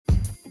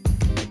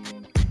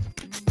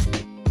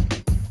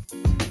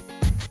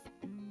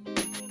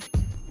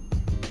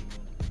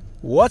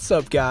What's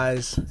up,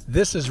 guys?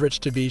 This is Rich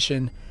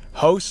Tabishan,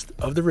 host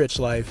of The Rich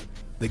Life,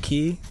 the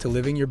key to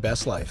living your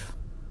best life.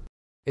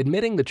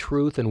 Admitting the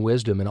truth and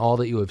wisdom in all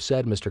that you have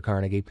said, Mr.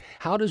 Carnegie,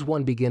 how does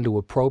one begin to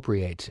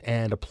appropriate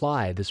and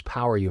apply this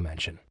power you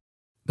mention?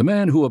 The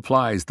man who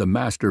applies the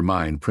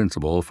mastermind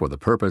principle for the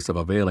purpose of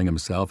availing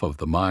himself of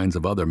the minds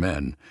of other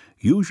men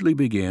usually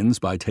begins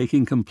by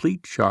taking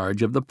complete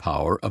charge of the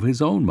power of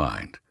his own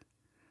mind.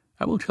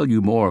 I will tell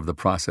you more of the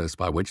process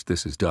by which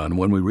this is done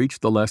when we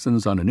reach the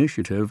lessons on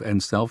initiative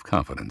and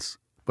self-confidence.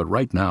 But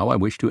right now I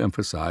wish to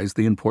emphasize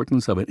the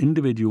importance of an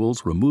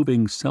individual's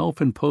removing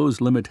self-imposed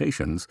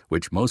limitations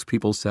which most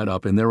people set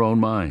up in their own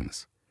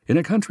minds. In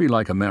a country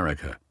like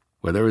America,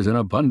 where there is an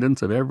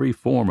abundance of every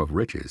form of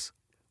riches,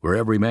 where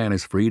every man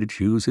is free to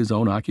choose his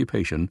own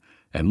occupation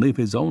and live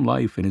his own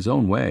life in his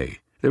own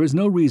way, there is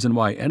no reason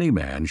why any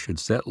man should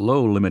set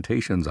low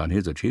limitations on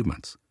his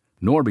achievements,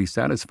 nor be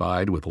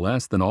satisfied with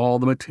less than all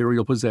the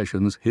material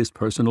possessions his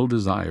personal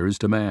desires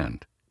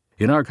demand.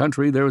 In our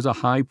country, there is a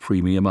high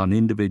premium on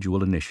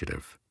individual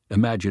initiative,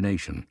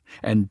 imagination,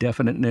 and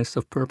definiteness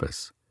of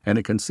purpose, and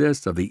it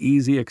consists of the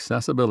easy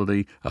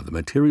accessibility of the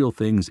material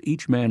things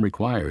each man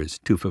requires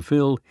to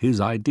fulfill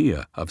his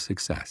idea of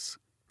success.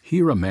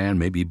 Here a man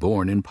may be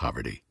born in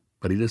poverty,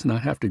 but he does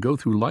not have to go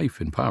through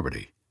life in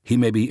poverty. He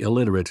may be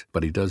illiterate,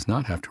 but he does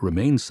not have to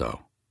remain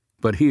so.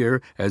 But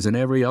here, as in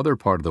every other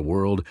part of the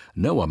world,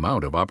 no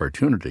amount of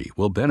opportunity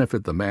will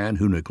benefit the man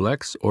who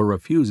neglects or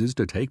refuses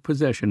to take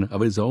possession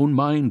of his own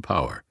mind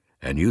power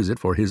and use it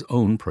for his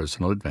own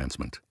personal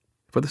advancement.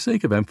 For the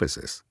sake of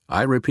emphasis,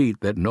 I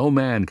repeat that no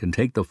man can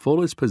take the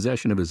fullest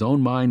possession of his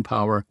own mind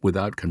power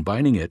without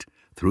combining it,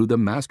 through the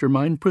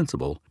mastermind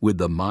principle, with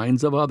the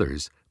minds of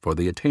others for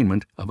the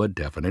attainment of a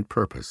definite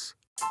purpose.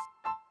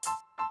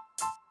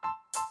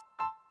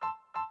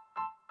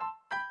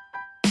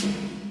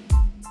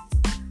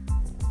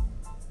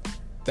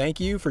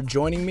 Thank you for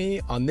joining me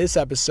on this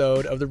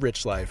episode of The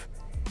Rich Life.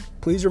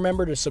 Please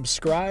remember to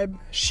subscribe,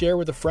 share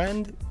with a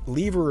friend,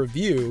 leave a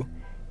review,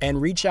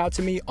 and reach out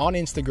to me on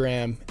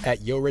Instagram at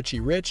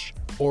YoRichieRich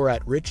or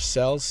at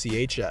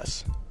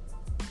RichSellsCHS.